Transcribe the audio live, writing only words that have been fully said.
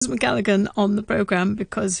McCalligan on the programme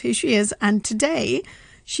because here she is. And today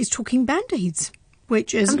she's talking Band-Aids,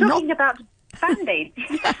 which is about Band-Aids.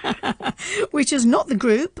 Which is not the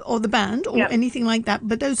group or the band or anything like that,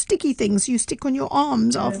 but those sticky things you stick on your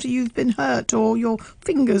arms after you've been hurt, or your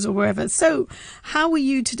fingers or wherever. So how are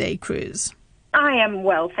you today, Cruz? I am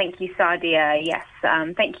well, thank you, Sadia. Yes,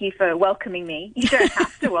 thank you for welcoming me. You don't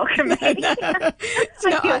have to welcome me.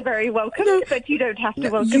 I feel very welcome, but you don't have to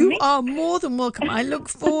welcome me. You are more than welcome. I look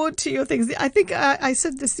forward to your things. I think I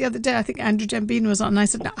said this the other day. I think Andrew Jambine was on, and I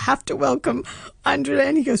said, no, I have to welcome Andrew.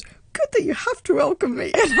 And he goes, good that you have to welcome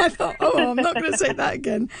me. And I thought, I'm not going to say that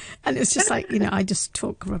again. And it's just like, I just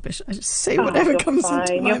talk rubbish. I just say whatever comes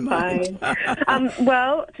into my mind.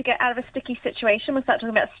 Well, to get out of a sticky situation, we'll start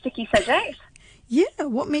talking about sticky subjects. Yeah,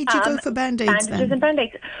 what made you go for Band-Aids then? Bandages and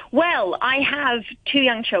Band-Aids. Well, I have 2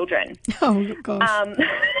 young children. Oh, gosh.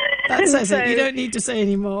 That says it. You don't need to say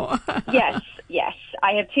any more. Yes.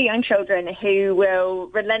 I have 2 young children who will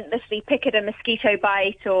relentlessly pick at a mosquito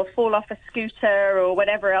bite or fall off a scooter or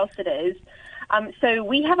whatever else it is. So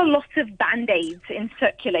we have a lot of Band-Aids in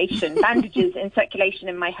circulation, bandages in circulation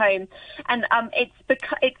in my home. And I'm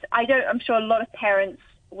sure a lot of parents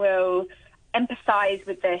will empathize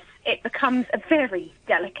with this. It becomes a very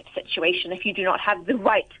delicate situation if you do not have the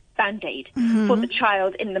right Band-Aid for the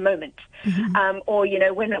child in the moment. Or,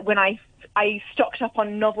 when I stocked up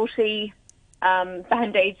on novelty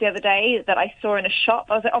Band-Aids the other day that I saw in a shop,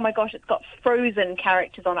 I was like, oh my gosh, it's got Frozen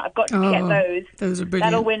characters on it. I've got to get those. Those are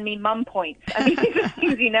brilliant. That'll win me mum points. I mean, these are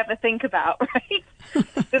things you never think about, right?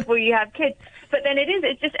 Before you have kids. But then it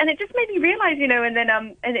just made me realize, and then,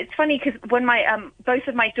 and it's funny because when both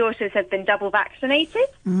of my daughters have been double vaccinated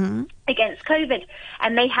against COVID,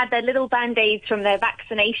 and they had their little Band-Aids from their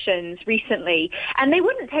vaccinations recently, and they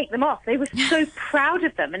wouldn't take them off. They were so proud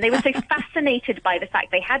of them, and they were so fascinated by the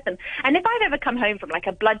fact they had them. And if I've ever come home from like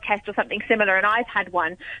a blood test or something similar, and I've had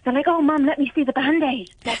one, they're like, oh, Mum, let me see the Band-Aid.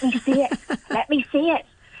 Let me see it. Let me see it.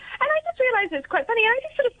 And I just realized it's quite funny. I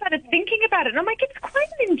just sort of started thinking about it, and I'm like, it's quite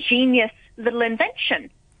an ingenious little invention,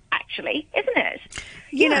 actually, isn't it?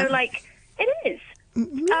 Yeah. It is.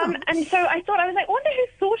 Yeah. And so I was like, wonder who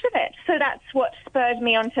thought of it. So that's what spurred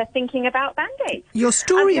me on to thinking about Band-Aids. Your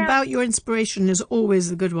story about your inspiration is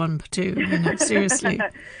always a good one, too, seriously.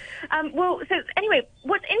 So anyway,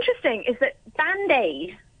 what's interesting is that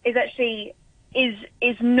Band-Aid is actually is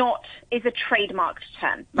a trademarked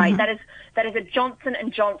term, right? That is a Johnson &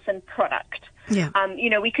 Johnson product. Yeah.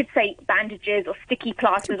 We could say bandages or sticky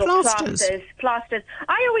plasters or plasters.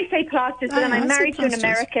 I always say plasters, but then I'm married to an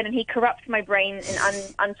American and he corrupts my brain in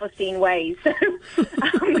unforeseen ways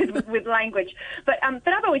with language. But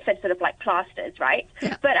I've always said sort of like plasters, right?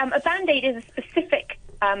 Yeah. But a Band-Aid is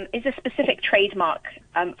a specific trademark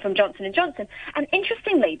from Johnson & Johnson. And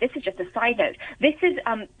interestingly, this is just a side note, this is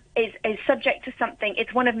subject to something.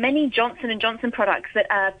 It's one of many Johnson & Johnson products that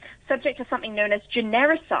are subject to something known as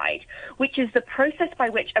genericide, which is the process by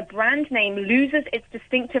which a brand name loses its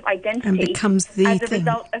distinctive identity and becomes the as a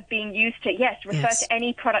result of being used to, refer to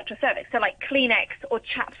any product or service. So like Kleenex or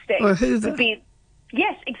chapstick or Hoover would be,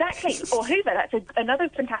 yes, exactly, or Hoover. That's another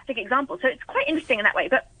fantastic example. So it's quite interesting in that way.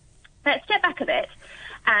 But let's step back a bit.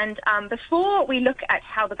 And before we look at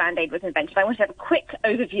how the Band-Aid was invented, I want to have a quick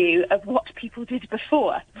overview of what people did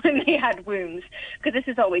before when they had wounds, because this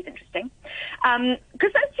is always interesting.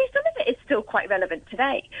 Because actually some of it is still quite relevant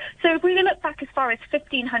today. So if we look back as far as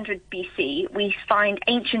 1500 BC, we find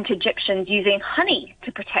ancient Egyptians using honey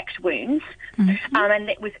to protect wounds. And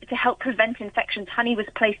it was to help prevent infections. Honey was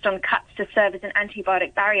placed on cuts to serve as an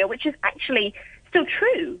antibiotic barrier, which is actually still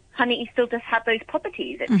true. Honey still does have those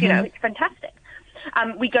properties. It's, it's fantastic.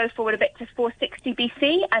 We go forward a bit to 460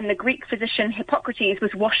 BC, and the Greek physician Hippocrates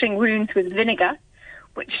was washing wounds with vinegar,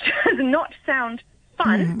 which does not sound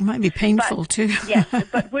fun. It might be painful too. Yes,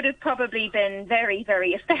 but would have probably been very,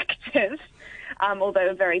 very effective,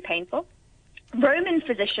 although very painful. Roman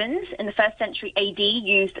physicians in the 1st century AD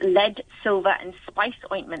used lead, silver, and spice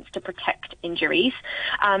ointments to protect injuries.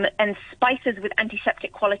 And spices with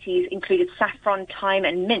antiseptic qualities included saffron, thyme,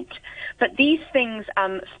 and mint. But these things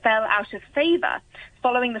fell out of favor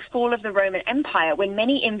following the fall of the Roman Empire, when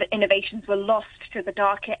many innovations were lost to the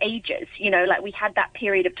Darker Ages. Like we had that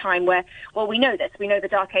period of time where, well, we know this. We know the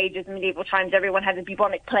Dark Ages and medieval times, everyone had the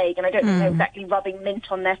bubonic plague, and I don't know exactly rubbing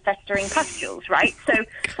mint on their festering pustules, right? So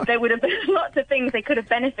there would have been lots of things they could have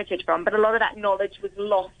benefited from, but a lot of that knowledge was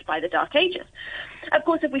lost by the Dark Ages. Of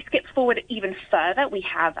course, if we skip forward even further, we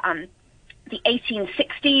have the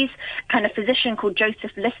 1860s, and a physician called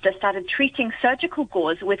Joseph Lister started treating surgical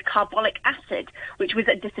gauze with carbolic acid, which was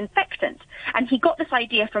a disinfectant. And he got this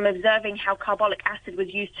idea from observing how carbolic acid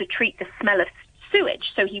was used to treat the smell of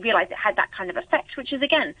sewage. So he realized it had that kind of effect, which is,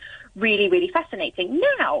 again, really, really fascinating.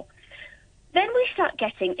 Now, then we start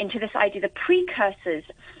getting into this idea, the precursors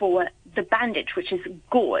for the bandage, which is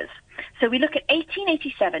gauze. So we look at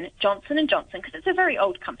 1887, Johnson & Johnson, because it's a very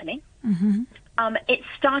old company. Mm-hmm. It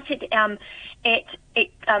started, and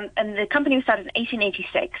the company was started in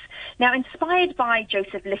 1886. Now, inspired by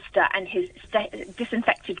Joseph Lister and his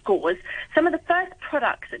disinfected gauze, some of the first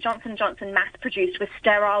products that Johnson & Johnson mass-produced were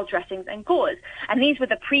sterile dressings and gauze. And these were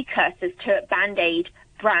the precursors to Band-Aid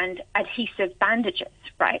brand adhesive bandages,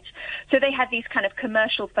 right? So they had these kind of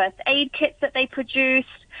commercial first aid kits that they produced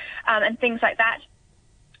and things like that.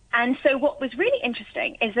 And so what was really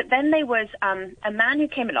interesting is that then there was a man who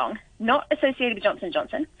came along, not associated with Johnson &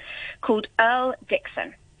 Johnson, called Earl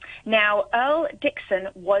Dixon. Now, Earl Dixon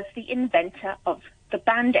was the inventor of the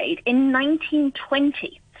Band-Aid in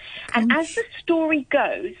 1920. And as the story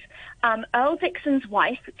goes, Earl Dixon's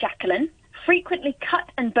wife, Jacqueline, frequently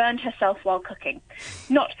cut and burned herself while cooking.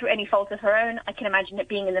 Not through any fault of her own. I can imagine it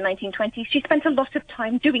being in the 1920s. She spent a lot of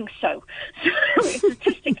time doing so. So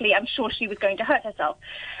statistically, I'm sure she was going to hurt herself.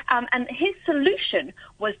 And his solution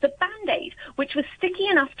was the Band-Aid, which was sticky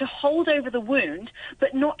enough to hold over the wound,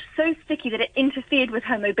 but not so sticky that it interfered with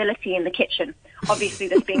her mobility in the kitchen. Obviously,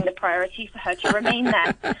 this being the priority for her to remain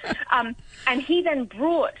there. And he then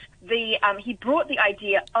brought the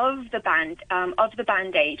idea of the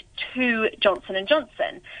Band-Aid to Johnson &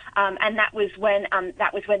 Johnson, and that was when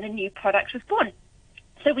the new product was born.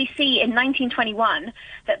 So we see in 1921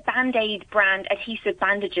 that Band-Aid brand adhesive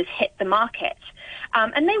bandages hit the market.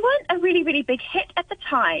 And they weren't a really, really big hit at the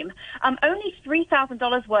time. Only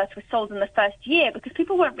 $3,000 worth was sold in the first year because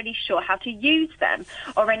people weren't really sure how to use them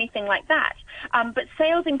or anything like that. But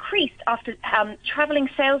sales increased after traveling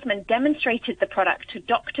salesmen demonstrated the product to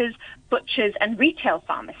doctors, butchers, and retail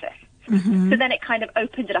pharmacists. Mm-hmm. So then it kind of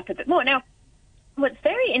opened it up a bit more. Now, what's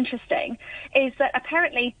very interesting is that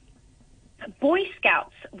apparently Boy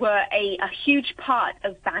Scouts were a huge part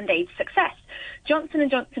of Band-Aid's success. Johnson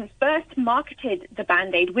 & Johnson first marketed the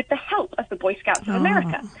Band-Aid with the help of the Boy Scouts of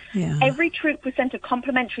America. Yeah. Every troop was sent a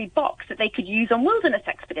complimentary box that they could use on wilderness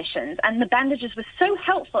expeditions, and the bandages were so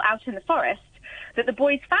helpful out in the forest that the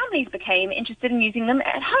boys' families became interested in using them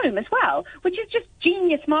at home as well, which is just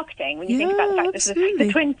genius marketing when you think about the fact this was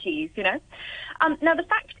the 20s, you know. Now, the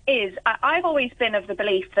fact is, I've always been of the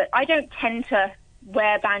belief that I don't tend to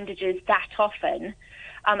wear bandages that often,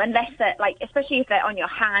 unless they're like, especially if they're on your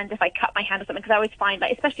hand, if I cut my hand or something, because I always find,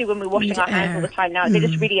 like, especially when we're washing our hands all the time now, they're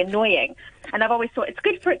just really annoying. And I've always thought it's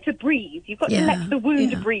good for it to breathe. You've got to let the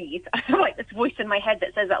wound breathe. I have like this voice in my head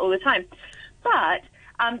that says that all the time. But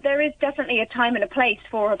there is definitely a time and a place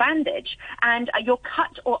for a bandage, and your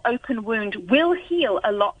cut or open wound will heal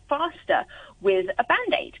a lot faster with a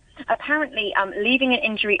Band-Aid. Apparently, leaving an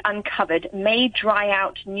injury uncovered may dry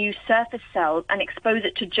out new surface cells and expose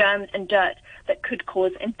it to germs and dirt that could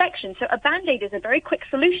cause infection. So a Band-Aid is a very quick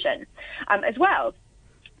solution as well.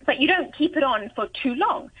 But you don't keep it on for too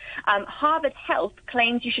long. Harvard Health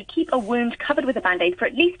claims you should keep a wound covered with a Band-Aid for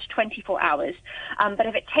at least 24 hours. But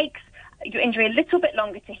if it takes your injury a little bit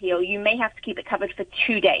longer to heal, you may have to keep it covered for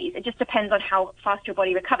 2 days. It just depends on how fast your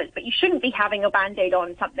body recovers. But you shouldn't be having a Band-Aid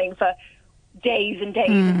on something for days and days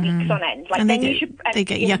and weeks on end. Like, and then they they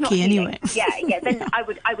get yucky anyway. Then I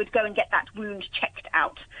would go and get that wound checked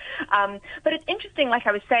out. But it's interesting, like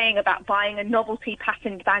I was saying about buying a novelty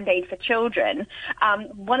patterned Band-Aid for children.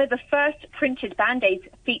 One of the first printed Band-Aids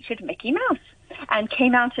featured Mickey Mouse and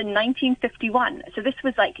came out in 1951. So this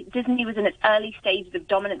was like, Disney was in its early stages of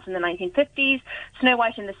dominance in the 1950s. Snow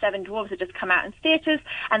White and the Seven Dwarfs had just come out in theaters,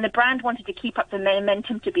 and the brand wanted to keep up the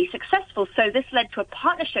momentum to be successful. So this led to a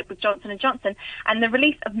partnership with Johnson & Johnson and the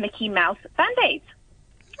release of Mickey Mouse Band-Aids.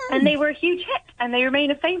 And they were a huge hit, and they remain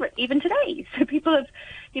a favorite even today. So people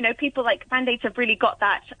like Band-Aids have really got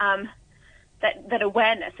that that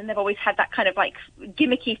awareness, and they've always had that kind of like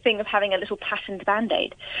gimmicky thing of having a little patterned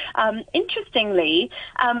Band-Aid. Interestingly,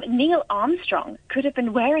 Neil Armstrong could have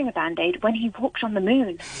been wearing a Band-Aid when he walked on the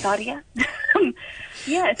moon, Sadia.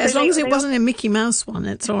 Yeah, so as long as it wasn't a Mickey Mouse one,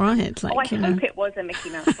 it's all right. Like, I hope it was a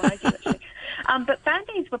Mickey Mouse one, I do actually. But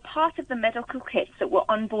Band-Aids were part of the medical kits that were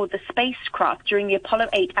on board the spacecraft during the Apollo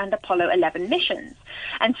 8 and Apollo 11 missions.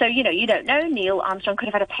 And so, you don't know, Neil Armstrong could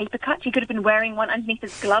have had a paper cut. He could have been wearing one underneath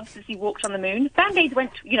his gloves as he walked on the moon. Band-Aids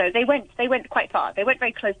went, they went quite far. They went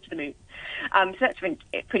very close to the moon. So that's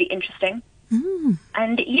pretty interesting.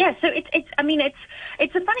 And yeah, so it's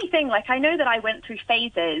a funny thing. Like, I know that I went through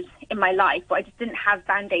phases in my life where I just didn't have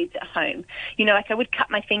Band-Aids at home. You know, like I would cut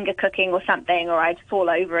my finger cooking or something, or I'd fall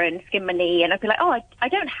over and skin my knee, and I'd be like, oh, I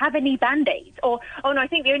don't have any Band-Aids. Or, oh no, I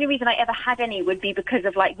think the only reason I ever had any would be because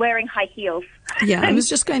of like wearing high heels. Yeah, I was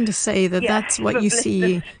just going to say that Yeah, that's what for you blisters.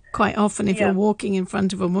 see quite often if you're walking in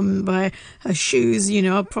front of a woman by her shoes, you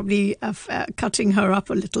know, are probably cutting her up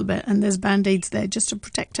a little bit, and there's Band-Aids there just to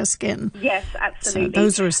protect her skin. Yes, So absolutely.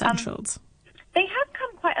 those are essentials. They have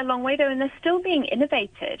come quite a long way, though, and they're still being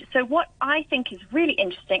innovated. So what I think is really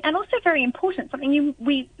interesting and also very important, something you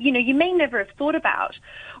may never have thought about,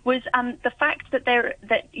 was the fact that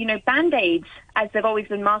Band-Aids, as they've always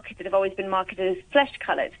been marketed, as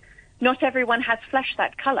flesh-coloured. Not everyone has flesh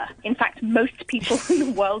that colour. In fact, most people in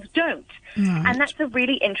the world don't. Right. And that's a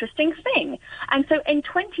really interesting thing. And so in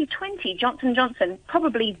 2020, Johnson & Johnson,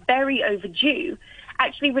 probably very overdue,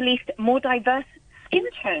 actually released more diverse skin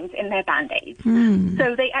tones in their Band-Aids.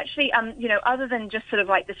 So they actually, other than just sort of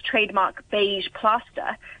like this trademark beige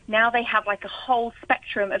plaster, now they have like a whole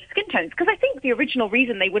spectrum of skin tones. Because I think the original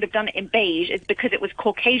reason they would have done it in beige is because it was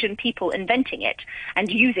Caucasian people inventing it and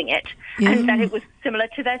using it, and that it was similar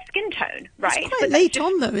to their skin tone, right? It's quite late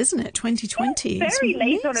on, though, isn't it? 2020. Very It's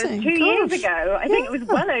late on. It was amazing. 2 years ago. I think it was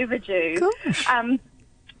Yeah. well overdue. Gosh.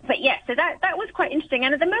 But yeah, so that was quite interesting.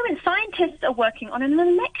 And at the moment, scientists are working on an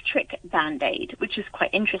electric Band-Aid, which is quite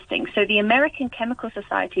interesting. So the American Chemical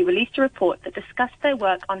Society released a report that discussed their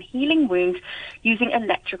work on healing wounds using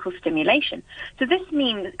electrical stimulation. So this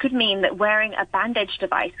could mean that wearing a bandage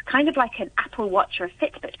device, kind of like an Apple Watch or a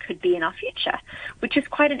Fitbit, could be in our future, which is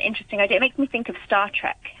quite an interesting idea. It makes me think of Star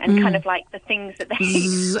Trek and kind of like the things that they...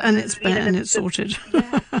 Zzz, and it's and it's sorted.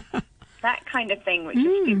 That kind of thing, which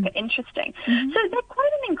is super interesting. So they're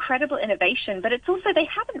quite an incredible innovation, but it's also, they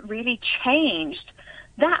haven't really changed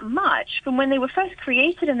that much from when they were first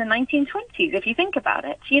created in the 1920s, if you think about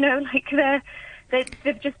it. You know, like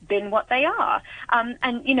they've just been what they are.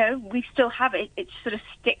 And, you know, we still have it. It sort of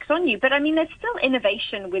sticks on you. But, I mean, there's still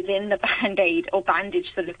innovation within the Band-Aid or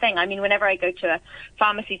bandage sort of thing. I mean, whenever I go to a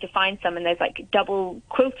pharmacy to find some, and there's, like, double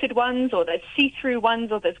quilted ones, or there's see-through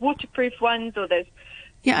ones, or there's waterproof ones, or there's...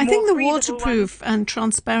 Yeah, I think the more breathable waterproof and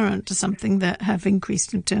transparent are something that have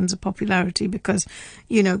increased in terms of popularity because,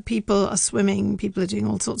 you know, people are swimming, people are doing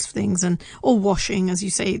all sorts of things, or washing, as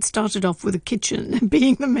you say. It started off with a kitchen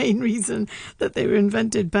being the main reason that they were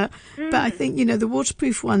invented. But I think, you know, the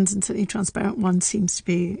waterproof ones and certainly transparent ones seems to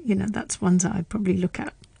be, you know, that's ones I'd probably look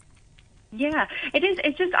at. Yeah, it is.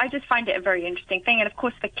 It's just, I just find it a very interesting thing. And of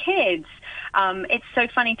course, for kids, it's so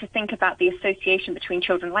funny to think about the association between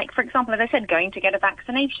children. Like, for example, as I said, going to get a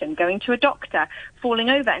vaccination, going to a doctor, falling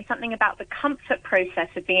over, and something about the comfort process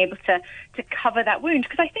of being able to cover that wound.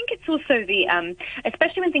 Because I think it's also the,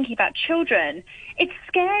 especially when thinking about children, it's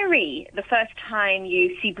scary the first time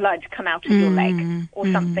you see blood come out of your leg or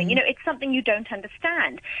something. You know, it's something you don't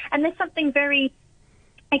understand. And there's something very,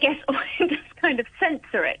 I guess, it does kind of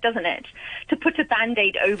censor it, doesn't it? To put a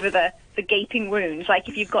Band-Aid over the gaping wound. Like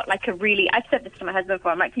if you've got like a really, I've said this to my husband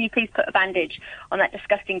before, I'm like, can you please put a bandage on that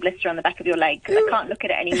disgusting blister on the back of your leg? Because I can't look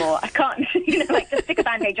at it anymore. I can't, you know, like just stick a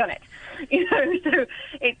bandage on it. You know, so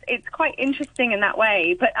it's quite interesting in that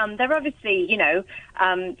way. But they're obviously, you know,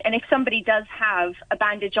 and if somebody does have a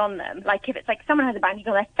bandage on them, like if it's like someone has a bandage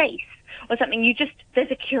on their face, or something,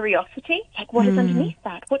 there's a curiosity, like what is underneath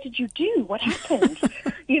that? What did you do? What happened?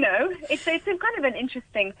 You know, it's a kind of an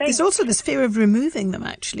interesting thing. There's also this fear of removing them,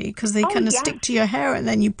 actually, because they kind of yes. stick to your hair and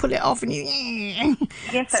then you pull it off and you...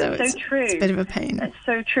 Yes, that's so true. It's a bit of a pain. That's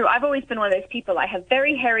so true. I've always been one of those people. I have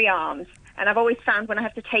very hairy arms. And I've always found when I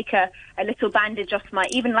have to take a little bandage off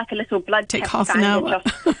even like a little blood Take test half an bandage hour.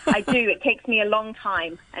 off, I do. It takes me a long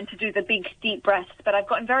time and to do the big, deep breaths. But I've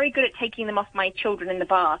gotten very good at taking them off my children in the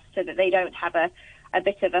bath so that they don't have a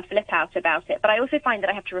bit of a flip out about it. But I also find that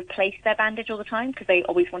I have to replace their bandage all the time because they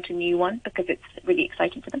always want a new one because it's really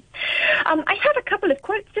exciting for them. I have a couple of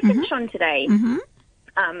quotes to finish on today.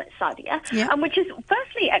 Sadia, which is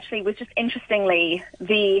firstly actually was just interestingly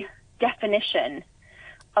the definition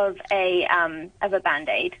of a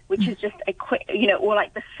Band-Aid, which is just a quick, you know, or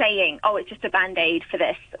like the saying, oh, it's just a Band-Aid for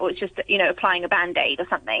this, or it's just, you know, applying a Band-Aid or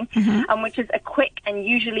something, which is a quick and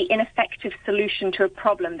usually ineffective solution to a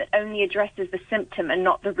problem that only addresses the symptom and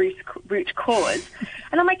not the root cause.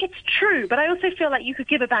 And I'm like, it's true, but I also feel like you could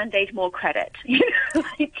give a Band-Aid more credit. You know,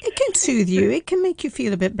 like, it can soothe you. It can make you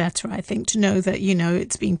feel a bit better, I think, to know that, you know,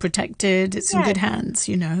 it's being protected, it's in good hands,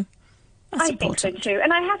 you know. That's important. Think so too.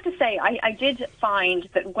 And I have to say, I did find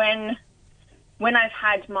that when I've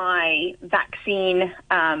had my vaccine,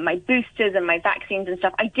 my boosters and my vaccines and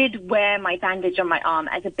stuff, I did wear my bandage on my arm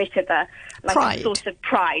as a bit of like pride. a source of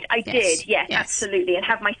pride. I did, yes, absolutely, and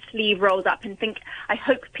have my sleeve rolled up and think, I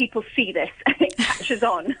hope people see this and it catches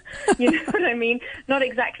on. You know what I mean? Not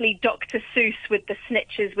exactly Dr. Seuss with the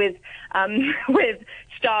snitches with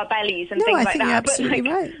star bellies and things like that. I think you're absolutely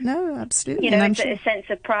right. No, absolutely. You know, it's a sense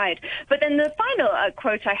of pride. But then the final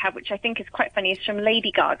quote I have, which I think is quite funny, is from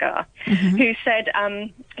Lady Gaga, who said,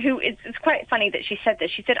 it's quite funny that she said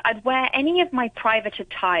this. She said, I'd wear any of my private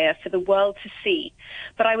attire for the world to see,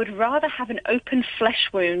 but I would rather have an open flesh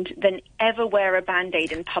wound than ever wear a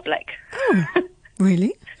Band-Aid in public. Oh,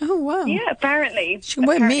 really? Oh, wow. Yeah, apparently. She'll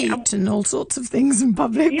wear meat and all sorts of things in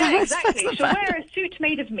public. Yeah, exactly. She'll wear a suit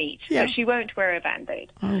made of meat, so she won't wear a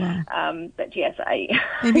Band-Aid. Oh, wow. But yes,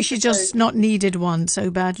 Maybe she just not needed one so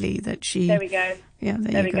badly that she... There we go. Yeah,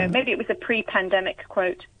 there we go. Maybe it was a pre-pandemic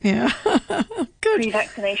quote. Yeah. Good.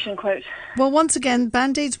 Pre-vaccination quote. Well, once again,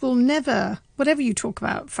 Band-Aids will never, whatever you talk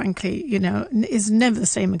about, frankly, you know, is never the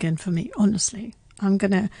same again for me, honestly. I'm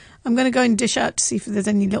gonna go and dish out to see if there's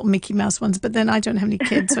any little Mickey Mouse ones, but then I don't have any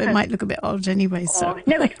kids, so it might look a bit odd anyway. So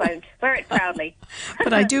no, it won't. Wear it proudly.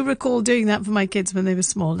 But I do recall doing that for my kids when they were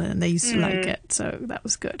smaller, and they used to like it, so that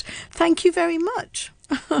was good. Thank you very much.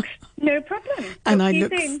 No problem. And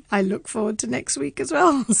I look forward to next week as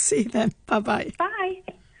well. See you then. Bye-bye. Bye.